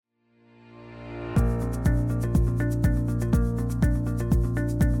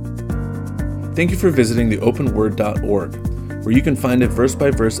Thank you for visiting theopenword.org, where you can find a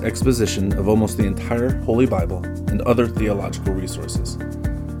verse-by-verse exposition of almost the entire Holy Bible and other theological resources.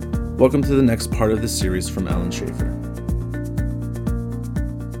 Welcome to the next part of this series from Alan Schaefer.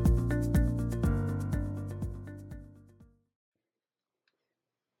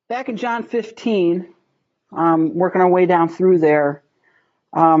 Back in John 15, working our way down through there,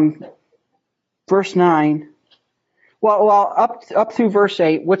 verse 9. Well, up through verse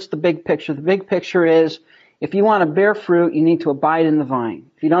 8, what's the big picture? The big picture is, if you want to bear fruit, you need to abide in the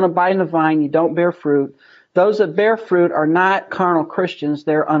vine. If you don't abide in the vine, you don't bear fruit. Those that bear fruit are not carnal Christians,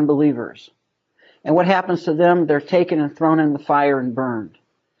 they're unbelievers. And what happens to them? They're taken and thrown in the fire and burned.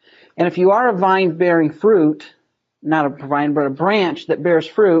 And if you are a vine bearing fruit, not a vine, but a branch that bears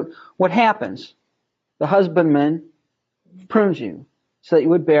fruit, what happens? The husbandman prunes you so that you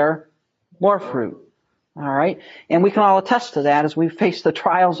would bear more fruit. All right? And we can all attest to that as we face the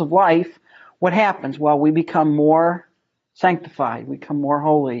trials of life. What happens? Well, we become more sanctified. We become more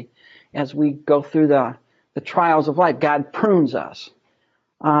holy as we go through the trials of life. God prunes us.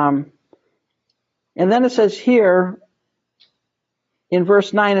 And then it says here in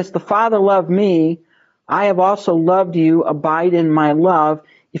verse 9, as the Father loved me, I have also loved you. Abide in my love.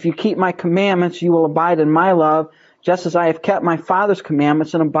 If you keep my commandments, you will abide in my love, just as I have kept my Father's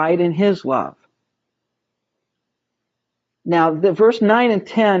commandments and abide in his love. Now, the verse 9 and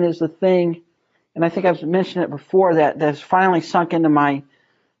 10 is the thing, and I think I've mentioned it before, that's finally sunk into my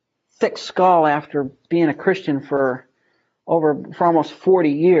thick skull after being a Christian for almost 40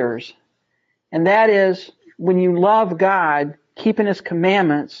 years. And that is, when you love God, keeping his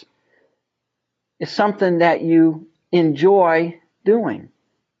commandments is something that you enjoy doing.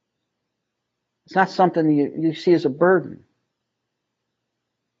 It's not something you see as a burden.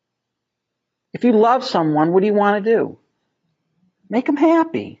 If you love someone, what do you want to do? Make them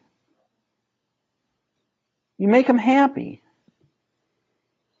happy. You make them happy.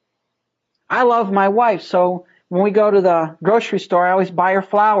 I love my wife, so when we go to the grocery store, I always buy her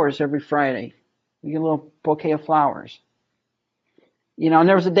flowers every Friday. We get a little bouquet of flowers. You know, and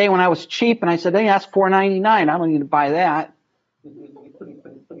there was a day when I was cheap, and I said, hey, that's $4.99. I don't need to buy that.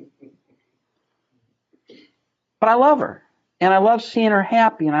 But I love her, and I love seeing her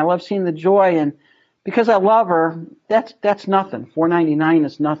happy, and I love seeing the joy, and because I love her, that's nothing. $4.99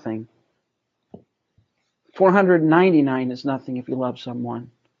 is nothing. $499 is nothing if you love someone.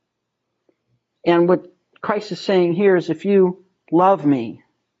 And what Christ is saying here is, if you love me,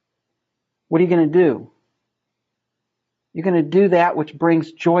 what are you going to do? You're going to do that which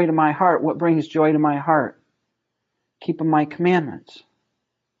brings joy to my heart. What brings joy to my heart? Keeping my commandments.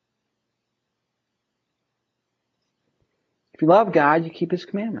 If you love God, you keep his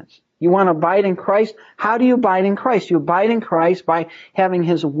commandments. You want to abide in Christ? How do you abide in Christ? You abide in Christ by having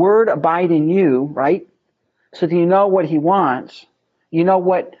his word abide in you, right? So that you know what he wants. You know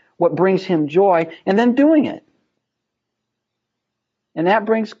what brings him joy, and then doing it. And that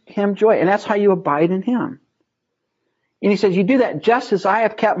brings him joy. And that's how you abide in him. And he says, you do that just as I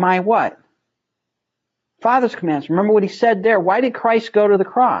have kept my what? Father's commands. Remember what he said there. Why did Christ go to the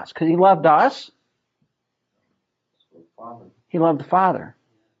cross? Because he loved us? He loved the Father.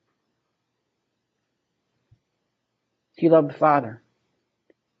 He loved the Father.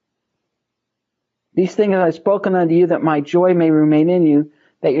 These things I have spoken unto you, that my joy may remain in you,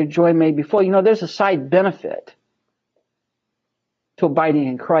 that your joy may be full. You know, there's a side benefit to abiding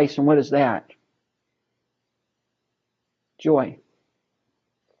in Christ. And what is that? Joy.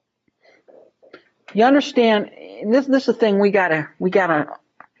 You understand? This is the thing we gotta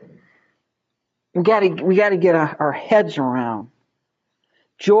get our heads around.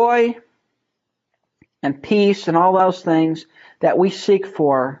 Joy and peace and all those things that we seek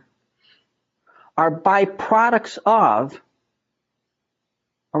for are byproducts of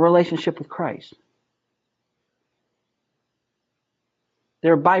a relationship with Christ.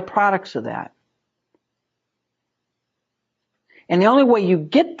 They're byproducts of that. And the only way you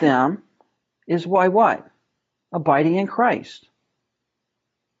get them is by what? Abiding in Christ.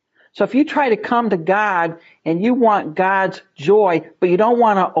 So if you try to come to God and you want God's joy, but you don't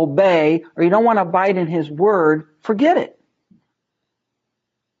want to obey or you don't want to abide in his word, forget it.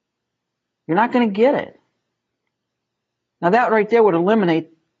 You're not going to get it. Now that right there would eliminate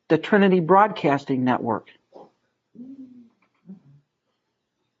the Trinity Broadcasting Network.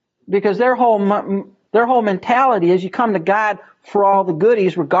 Because their whole mentality is you come to God for all the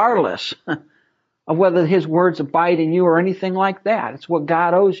goodies regardless of whether his words abide in you or anything like that. It's what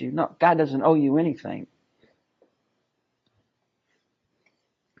God owes you. No, God doesn't owe you anything.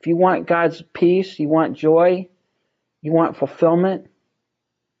 If you want God's peace, you want joy, you want fulfillment,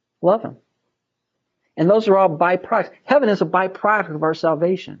 love him. And those are all byproducts. Heaven is a byproduct of our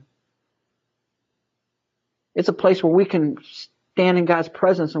salvation. It's a place where we can stand in God's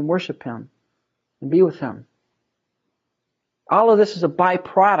presence and worship Him and be with Him. All of this is a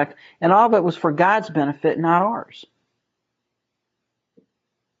byproduct, and all of it was for God's benefit, not ours.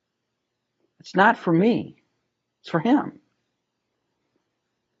 It's not for me. It's for Him.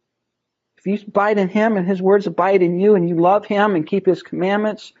 If you abide in Him and His words abide in you, and you love Him and keep His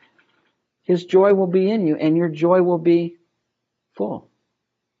commandments, His joy will be in you, and your joy will be full.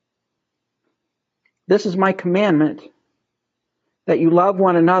 This is my commandment, that you love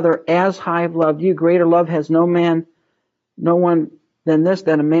one another as I have loved you. Greater love has no one than this,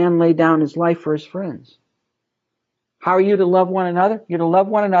 that a man lay down his life for his friends. How are you to love one another? You're to love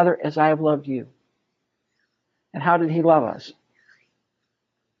one another as I have loved you. And how did He love us?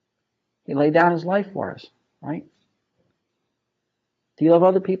 He laid down His life for us, right? Do you love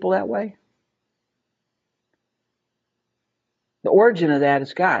other people that way? The origin of that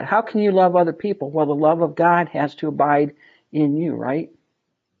is God. How can you love other people? Well, the love of God has to abide in you, right?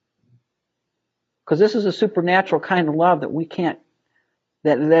 Because this is a supernatural kind of love that we can't,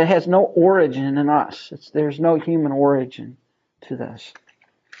 that has no origin in us. There's no human origin to this.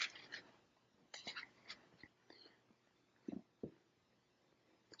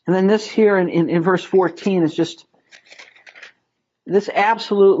 And then this here in verse 14 is just, this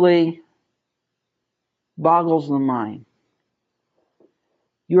absolutely boggles the mind.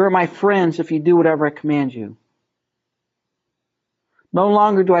 You are my friends if you do whatever I command you. No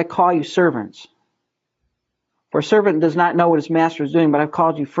longer do I call you servants. For a servant does not know what his master is doing, but I've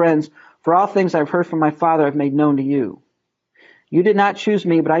called you friends. For all things I've heard from my Father I've made known to you. You did not choose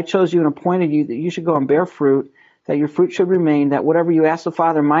me, but I chose you and appointed you that you should go and bear fruit, that your fruit should remain, that whatever you ask the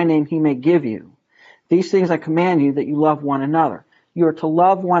Father in my name He may give you. These things I command you, that you love one another. You are to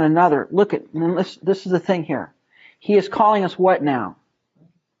love one another. Look at, this is the thing here. He is calling us what now?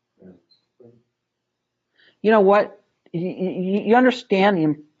 You know what? You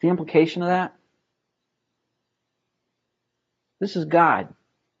understand the implication of that? This is God.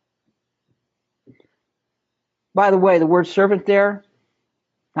 By the way, the word servant there,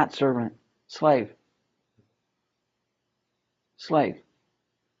 not servant, slave. Slave.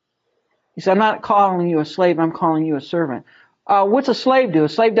 He said, I'm not calling you a slave, I'm calling you a servant. What's a slave do? A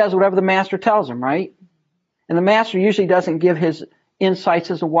slave does whatever the master tells him, right? And the master usually doesn't give his insights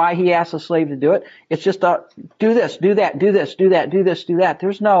as to why he asks a slave to do it. It's just do this, do that, do this, do that, do this, do that.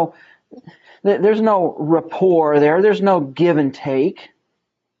 There's no rapport there. There's no give and take.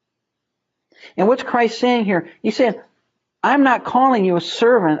 And what's Christ saying here? He's saying, I'm not calling you a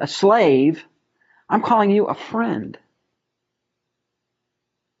servant, a slave. I'm calling you a friend.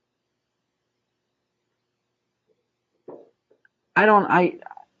 I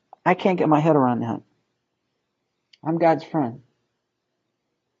can't get my head around that. I'm God's friend.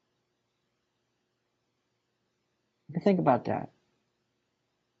 Think about that.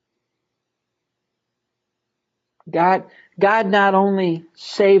 God not only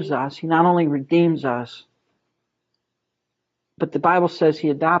saves us, He not only redeems us, but the Bible says He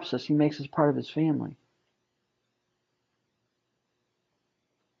adopts us. He makes us part of His family.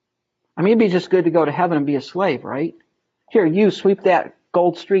 I mean, it'd be just good to go to heaven and be a slave, right? Here, you sweep that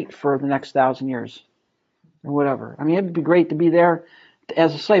gold street for the next 1,000 years, or whatever. I mean, it'd be great to be there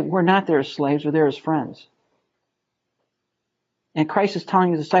as a slave. We're not there as slaves. We're there as friends. And Christ is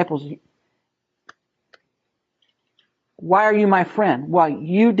telling His disciples, why are you my friend? Well,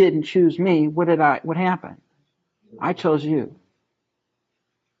 you didn't choose me. What happened? I chose you.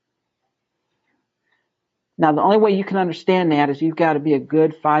 Now, the only way you can understand that is you've got to be a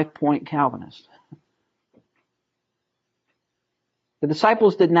good 5-point Calvinist. The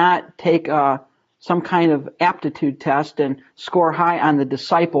disciples did not take some kind of aptitude test and score high on the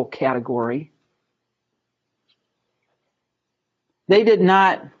disciple category. They did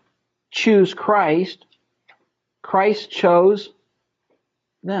not choose Christ. Christ chose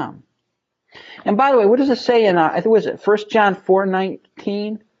them. And by the way, what does it say in, I think, was it 1 John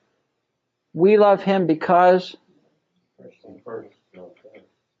 4:19? We love Him because...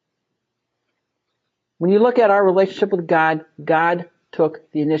 When you look at our relationship with God, God took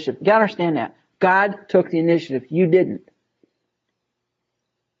the initiative. You got to understand that. God took the initiative. You didn't.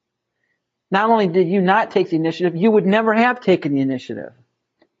 Not only did you not take the initiative, you would never have taken the initiative.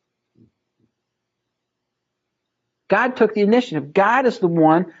 God took the initiative. God is the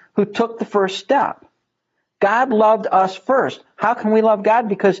one who took the first step. God loved us first. How can we love God?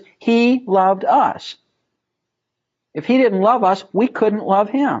 Because He loved us. If He didn't love us, we couldn't love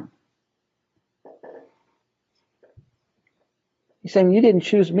Him. He's saying, you didn't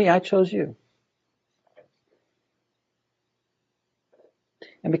choose me, I chose you.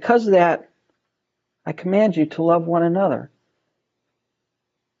 And because of that, I command you to love one another.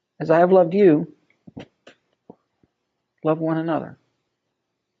 As I have loved you, love one another.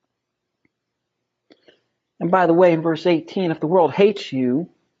 And by the way, in verse 18, if the world hates you,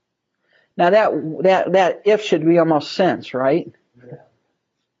 now that if should be almost sense, right?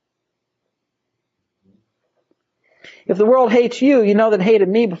 If the world hates you, you know that it hated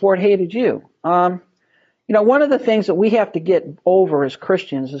me before it hated you. One of the things that we have to get over as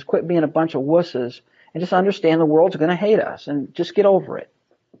Christians is quit being a bunch of wusses and just understand the world's going to hate us and just get over it.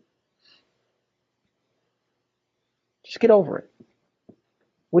 Just get over it.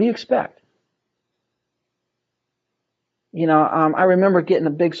 What do you expect? I remember getting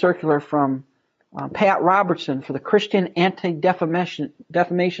a big circular from Pat Robertson for the Christian Anti-Defamation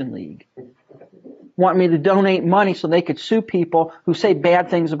League, wanting me to donate money so they could sue people who say bad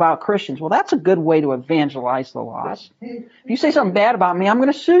things about Christians. Well, that's a good way to evangelize the lost. If you say something bad about me, I'm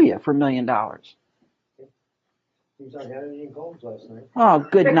going to sue you for $1 million. He was on Hannity and Combs last night. Oh,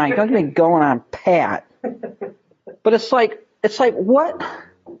 good night. Don't get me going on Pat. But it's like what?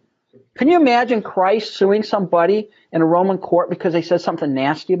 Can you imagine Christ suing somebody in a Roman court because they said something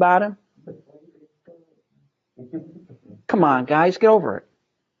nasty about him? Come on, guys, get over it.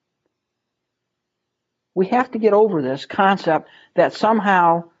 We have to get over this concept that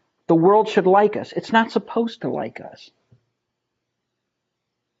somehow the world should like us. It's not supposed to like us.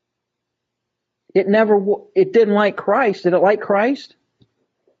 It didn't like Christ. Did it like Christ?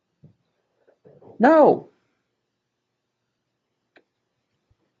 No.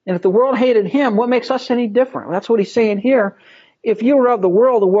 And if the world hated him, what makes us any different? That's what he's saying here. If you were of the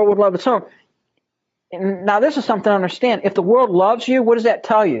world would love its own. And now this is something to understand. If the world loves you, what does that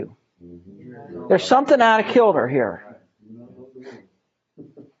tell you? There's something out of kilter here.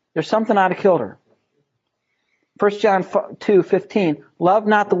 There's something out of kilter. 1 John 2:15, love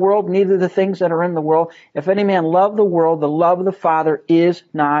not the world, neither the things that are in the world. If any man love the world, the love of the Father is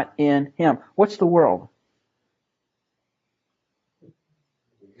not in him. What's the world?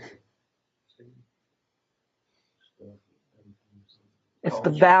 It's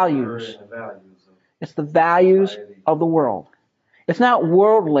the values. It's the values of the world. It's not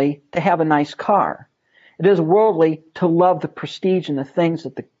worldly to have a nice car. It is worldly to love the prestige and the things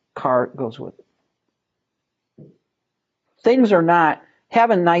that the car goes with. Things are not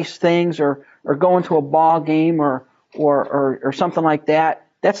having nice things or going to a ball game or something like that.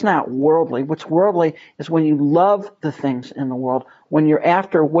 That's not worldly. What's worldly is when you love the things in the world, when you're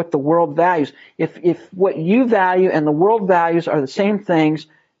after what the world values. If what you value and the world values are the same things,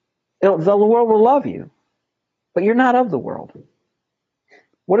 the world will love you. But you're not of the world.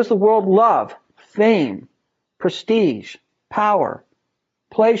 What does the world love? Fame, prestige, power,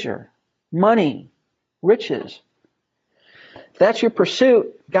 pleasure, money, riches. If that's your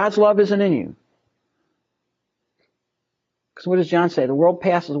pursuit, God's love isn't in you. Because what does John say? The world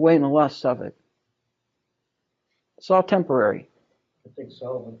passes away in the lusts of it. It's all temporary. I think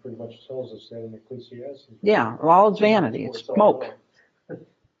Solomon pretty much tells us that in Ecclesiastes. Yeah, all it's vanity. It's smoke.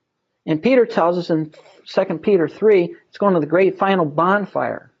 And Peter tells us in 2 Peter 3, it's going to the great final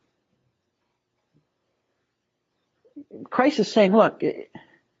bonfire. Christ is saying, look, if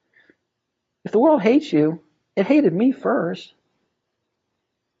the world hates you, it hated me first.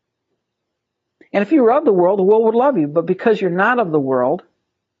 And if you were of the world would love you. But because you're not of the world,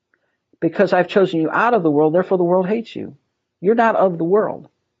 because I've chosen you out of the world, therefore the world hates you. You're not of the world.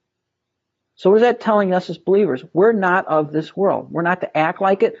 So what is that telling us as believers? We're not of this world. We're not to act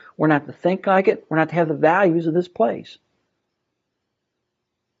like it. We're not to think like it. We're not to have the values of this place.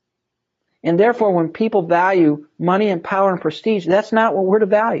 And therefore, when people value money and power and prestige, that's not what we're to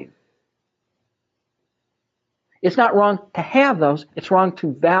value. It's not wrong to have those. It's wrong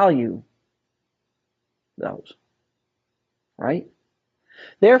to value those. Right?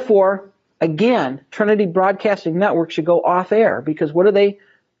 Therefore, again, Trinity Broadcasting Network should go off air because what are they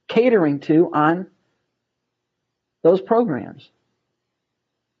catering to on those programs?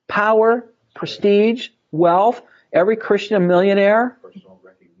 Power, prestige, wealth, every Christian a millionaire, Personal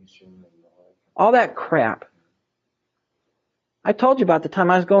recognition and all that crap. I told you about the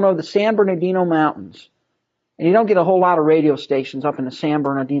time I was going over the San Bernardino Mountains. And you don't get a whole lot of radio stations up in the San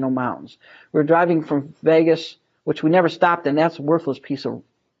Bernardino Mountains. We were driving from Vegas, which we never stopped in. That's a worthless piece of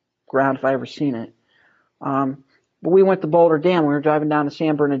ground if I ever seen it. But we went to Boulder Dam. We were driving down to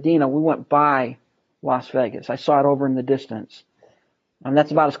San Bernardino. We went by Las Vegas. I saw it over in the distance. And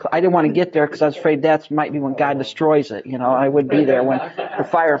that's about as close. I didn't want to get there because I was afraid that might be when God destroys it. You know, I would be there when the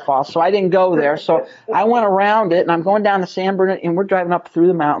fire falls. So I didn't go there. So I went around it, and I'm going down to San Bernardino, and we're driving up through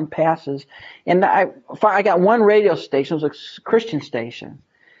the mountain passes. And I got one radio station. It was a Christian station.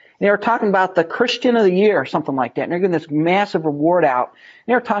 They were talking about the Christian of the Year or something like that. And they're giving this massive reward out. And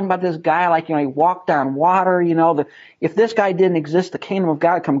they were talking about this guy like, he walked on water, if this guy didn't exist, the kingdom of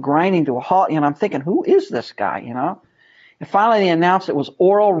God would come grinding to a halt. I'm thinking, who is this guy, And finally they announced it was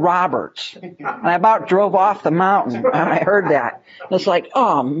Oral Roberts. And I about drove off the mountain when I heard that. And it's like,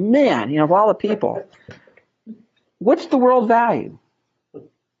 oh man, of all the people. What's the world value?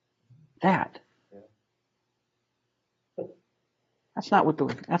 That. That's not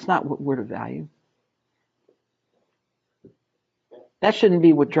what we're to value. That shouldn't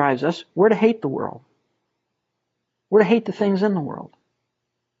be what drives us. We're to hate the world. We're to hate the things in the world.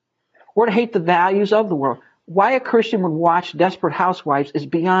 We're to hate the values of the world. Why a Christian would watch Desperate Housewives is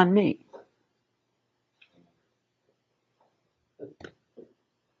beyond me.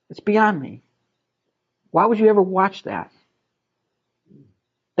 It's beyond me. Why would you ever watch that?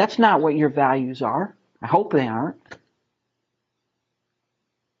 That's not what your values are. I hope they aren't.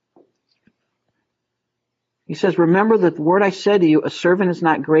 He says, remember that the word I said to you, a servant is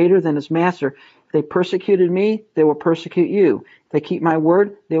not greater than his master. If they persecuted me, they will persecute you. If they keep my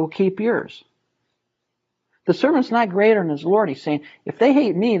word, they will keep yours. The servant's not greater than his Lord. He's saying, if they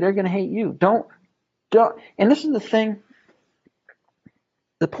hate me, they're going to hate you. Don't. And this is the thing,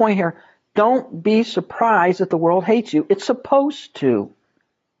 the point here, don't be surprised that the world hates you. It's supposed to.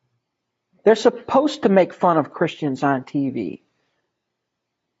 They're supposed to make fun of Christians on TV.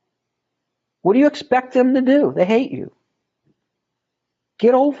 What do you expect them to do? They hate you.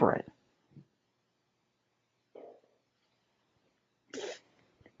 Get over it.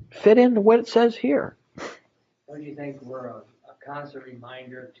 Fit into what it says here. Don't you think we're a constant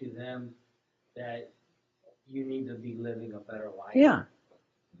reminder to them that you need to be living a better life? Yeah.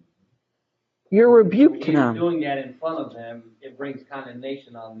 You're a rebuke to them. Doing that in front of them, it brings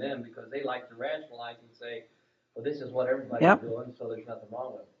condemnation on them because they like to rationalize and say, well, this is what everybody's doing, so there's nothing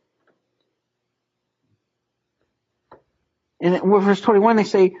wrong with it. And in verse 21, they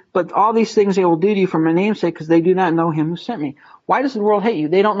say, but all these things they will do to you for my name's sake because they do not know him who sent me. Why does the world hate you?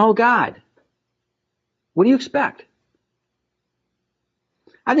 They don't know God. What do you expect?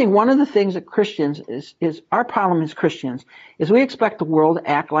 I think one of the things that Christians is our problem as Christians is we expect the world to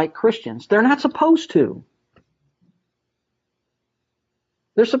act like Christians. They're not supposed to.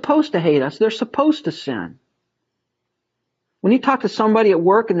 They're supposed to hate us. They're supposed to sin. When you talk to somebody at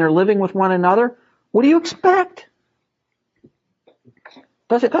work and they're living with one another, what do you expect?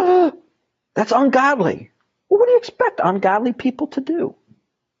 Does it? Oh, that's ungodly. Well, what do you expect ungodly people to do?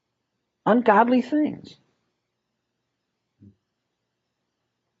 Ungodly things.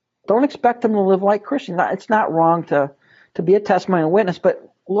 Don't expect them to live like Christians. It's not wrong to be a testimony and witness,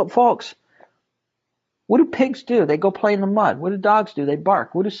 but look, folks, what do pigs do? They go play in the mud. What do dogs do? They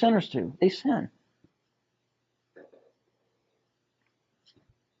bark. What do sinners do? They sin.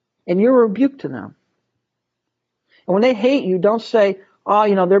 And you're a rebuke to them. And when they hate you, don't say,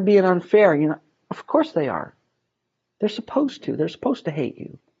 oh, they're being unfair. Of course they are. They're supposed to. They're supposed to hate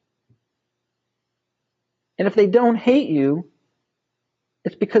you. And if they don't hate you,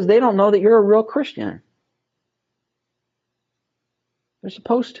 it's because they don't know that you're a real Christian. They're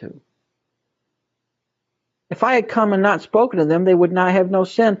supposed to. If I had come and not spoken to them, they would not have no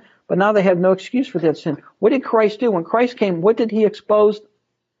sin, but now they have no excuse for that sin. What did Christ do? When Christ came, what did he expose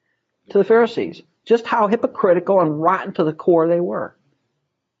to the Pharisees? Just how hypocritical and rotten to the core they were.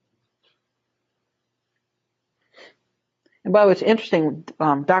 And by the way, it's interesting,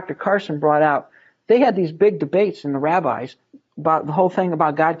 Dr. Carson brought out, they had these big debates in the rabbis about the whole thing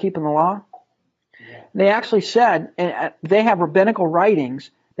about God keeping the law. Yeah. They actually said, and they have rabbinical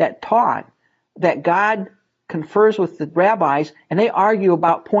writings that taught that God confers with the rabbis and they argue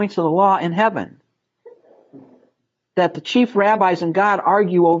about points of the law in heaven. That the chief rabbis and God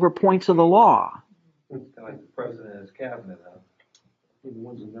argue over points of the law. It's kind of like the president and his cabinet, huh? The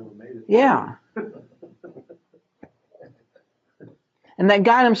ones that never made it. Yeah. And that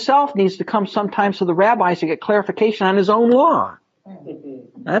God himself needs to come sometimes to the rabbis to get clarification on his own law.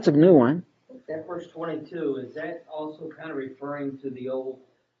 That's a new one. That verse 22, is that also kind of referring to the old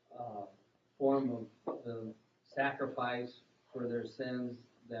form of the sacrifice for their sins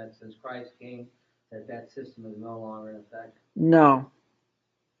that since Christ came, that system is no longer in effect? No.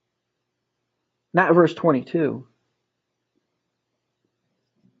 Not verse 22.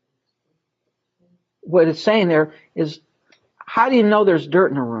 What it's saying there is, how do you know there's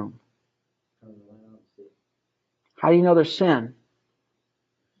dirt in a room? How do you know there's sin?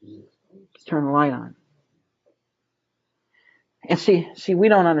 Just turn the light on. And see, we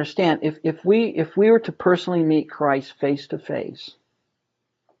don't understand. If we were to personally meet Christ face to face,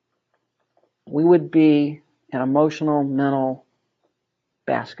 we would be an emotional, mental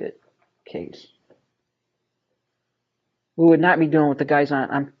basket case. We would not be doing what the guys on,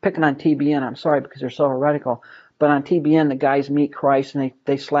 I'm picking on TBN, I'm sorry because they're so heretical, but on TBN the guys meet Christ and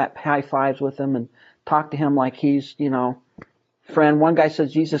they slap high fives with him and talk to him like he's, friend. One guy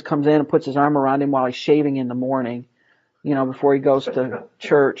says Jesus comes in and puts his arm around him while he's shaving in the morning, before he goes to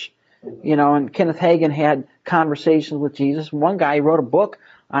church. And Kenneth Hagin had conversations with Jesus. One guy wrote a book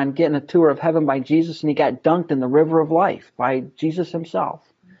on getting a tour of heaven by Jesus, and he got dunked in the river of life by Jesus himself.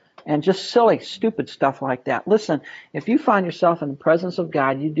 And just silly, stupid stuff like that. Listen, if you find yourself in the presence of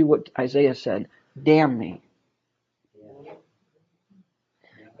God, you do what Isaiah said, damn me.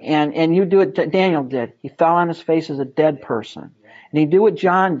 And you do what Daniel did. He fell on his face as a dead person. And he did what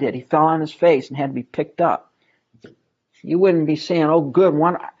John did. He fell on his face and had to be picked up. You wouldn't be saying, oh, good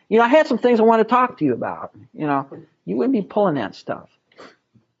one. I had some things I want to talk to you about. You wouldn't be pulling that stuff.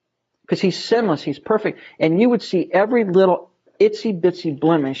 Because he's sinless, he's perfect. And you would see every little itsy-bitsy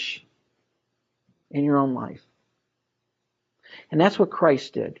blemish in your own life. And that's what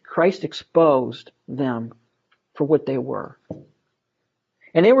Christ did. Christ exposed them for what they were.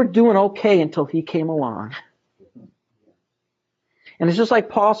 And they were doing okay until he came along. And it's just like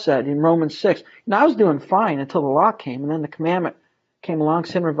Paul said in Romans 6. I was doing fine until the law came, and then the commandment came along,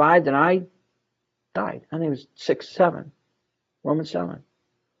 sin revived, and I died. I think it was 6:7. Romans 7.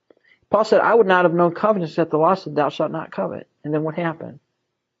 Paul said, I would not have known covenant except the law said, thou shalt not covet. And then what happened?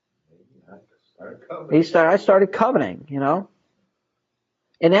 I started coveting,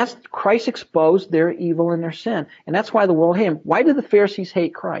 And that's, Christ exposed their evil and their sin. And that's why the world hated him. Why did the Pharisees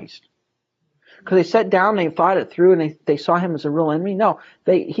hate Christ? Because they sat down, they thought it through, and they saw him as a real enemy? No,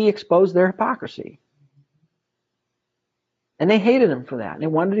 he exposed their hypocrisy. And they hated him for that. And they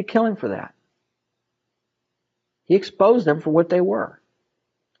wanted to kill him for that. He exposed them for what they were.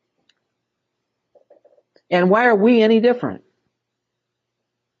 And why are we any different?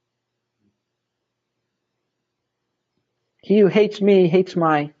 He who hates me hates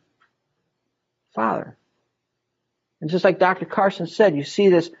my Father. And just like Dr. Carson said, you see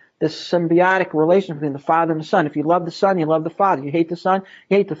this symbiotic relationship between the Father and the Son. If you love the Son, you love the Father. You hate the Son,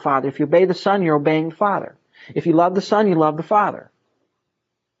 you hate the Father. If you obey the Son, you're obeying the Father. If you love the Son, you love the Father.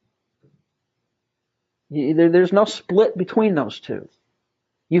 There's no split between those two.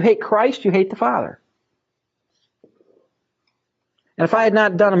 You hate Christ, you hate the Father. And if I had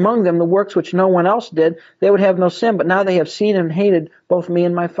not done among them the works which no one else did, they would have no sin. But now they have seen and hated both me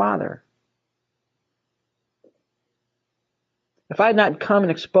and my Father. If I had not come and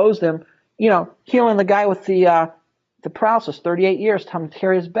exposed them, healing the guy with the paralysis, 38 years, telling him to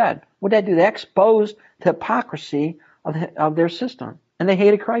carry his bed. What did that do? They exposed the hypocrisy of their system. And they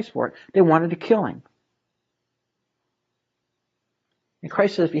hated Christ for it. They wanted to kill him. And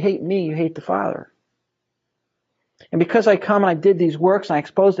Christ says, if you hate me, you hate the Father. And because I come and I did these works and I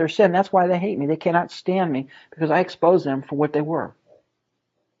exposed their sin, that's why they hate me. They cannot stand me because I exposed them for what they were.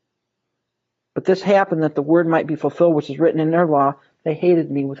 But this happened that the word might be fulfilled, which is written in their law. They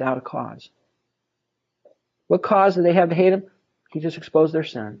hated me without a cause. What cause did they have to hate him? He just exposed their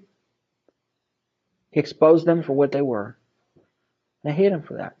sin. He exposed them for what they were. They hate him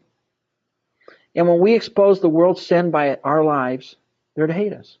for that. And when we expose the world's sin by our lives, they're to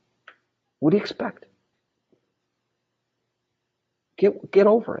hate us. What do you expect? Get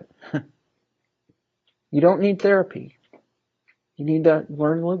over it. You don't need therapy. You need to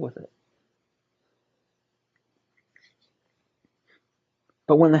learn to live with it.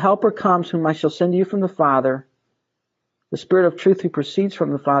 But when the Helper comes, whom I shall send to you from the Father, the Spirit of truth who proceeds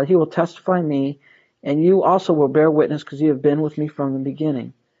from the Father, he will testify me, and you also will bear witness because you have been with me from the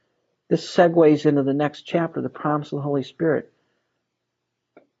beginning. This segues into the next chapter, the promise of the Holy Spirit.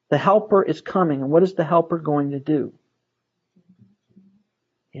 The Helper is coming, and what is the Helper going to do?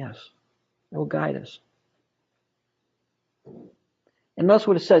 Yes, it will guide us. And notice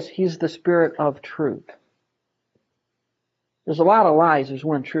what it says, he's the Spirit of truth. There's a lot of lies, there's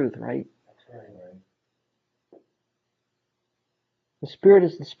one truth, right? That's right. The Spirit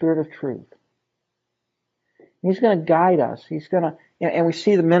is the Spirit of truth. He's going to guide us. He's going to, and we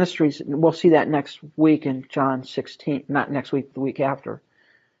see the ministries, we'll see that next week in John 16, not next week, the week after.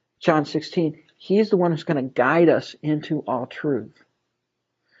 John 16, he's the one who's going to guide us into all truth.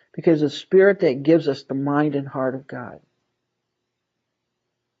 Because the Spirit that gives us the mind and heart of God.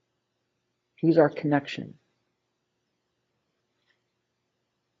 He's our connection.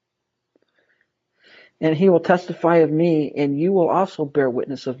 And he will testify of me, and you will also bear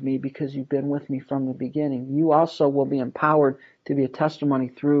witness of me because you've been with me from the beginning. You also will be empowered to be a testimony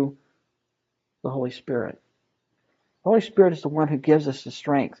through the Holy Spirit. The Holy Spirit is the one who gives us the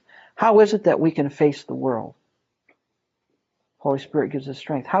strength. How is it that we can face the world? Holy Spirit gives us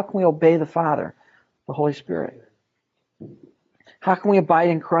strength. How can we obey the Father? The Holy Spirit. How can we abide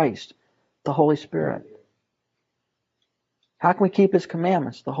in Christ? The Holy Spirit. How can we keep His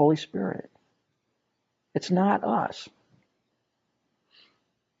commandments? The Holy Spirit. It's not us.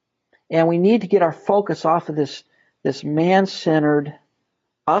 And we need to get our focus off of this man-centered,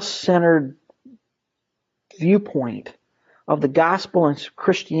 us-centered viewpoint of the gospel and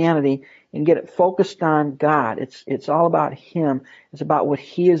Christianity and get it focused on God. It's all about Him. It's about what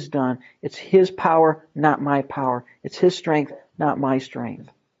He has done. It's His power, not my power. It's His strength, not my strength.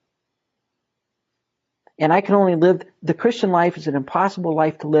 And I can only live, the Christian life is an impossible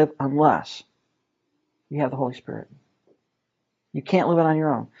life to live unless you have the Holy Spirit. You can't live it on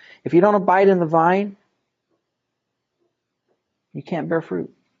your own. If you don't abide in the vine, you can't bear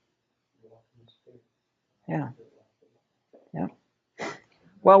fruit. Yeah. Yeah.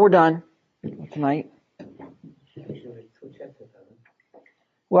 Well, we're done tonight.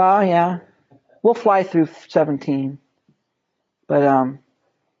 Well, yeah. We'll fly through 17. But, I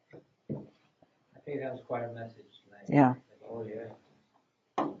think that was quite a message tonight. yeah. Oh, yeah.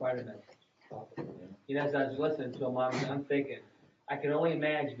 Quite a message. You know, as I was listening to him, I'm thinking, I can only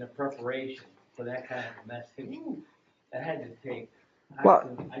imagine the preparation for that kind of message. That had to take.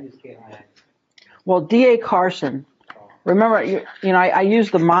 I just can't imagine. Well, D.A. Carson, remember, you know, I use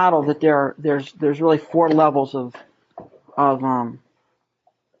the model that there's really 4 levels of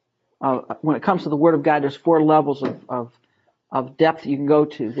when it comes to the Word of God, there's 4 levels of depth you can go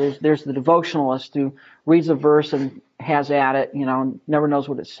to. There's the devotionalist who reads a verse and has at it, you know, and never knows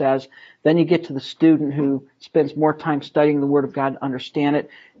what it says. Then you get to the student who spends more time studying the Word of God to understand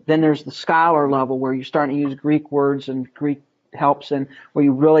it. Then there's the scholar level where you're starting to use Greek words and Greek helps and where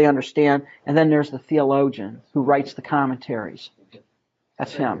you really understand. And then there's the theologian who writes the commentaries.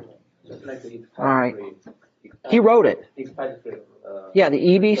 That's him. All right. He wrote it. Yeah, the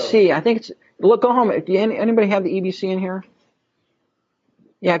EBC. I think it's, look, go home. Do anybody have the EBC in here?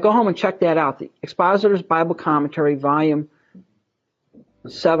 Yeah, go home and check that out. The Expositor's Bible Commentary, volume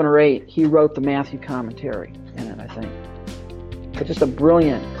 7 or 8. He wrote the Matthew commentary in it, I think. But just a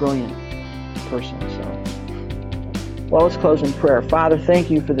brilliant, brilliant person. So, well, let's close in prayer. Father, thank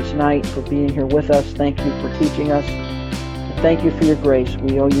you for this night, for being here with us. Thank you for teaching us. And thank you for your grace.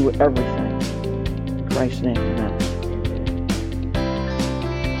 We owe you everything. In Christ's name, amen.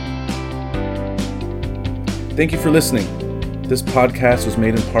 Thank you for listening. This podcast was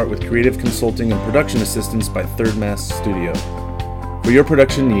made in part with creative consulting and production assistance by Third Mass Studio. For your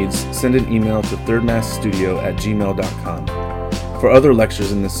production needs, send an email to thirdmassstudio@gmail.com. For other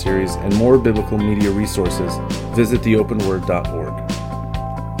lectures in this series and more biblical media resources, visit theopenword.org.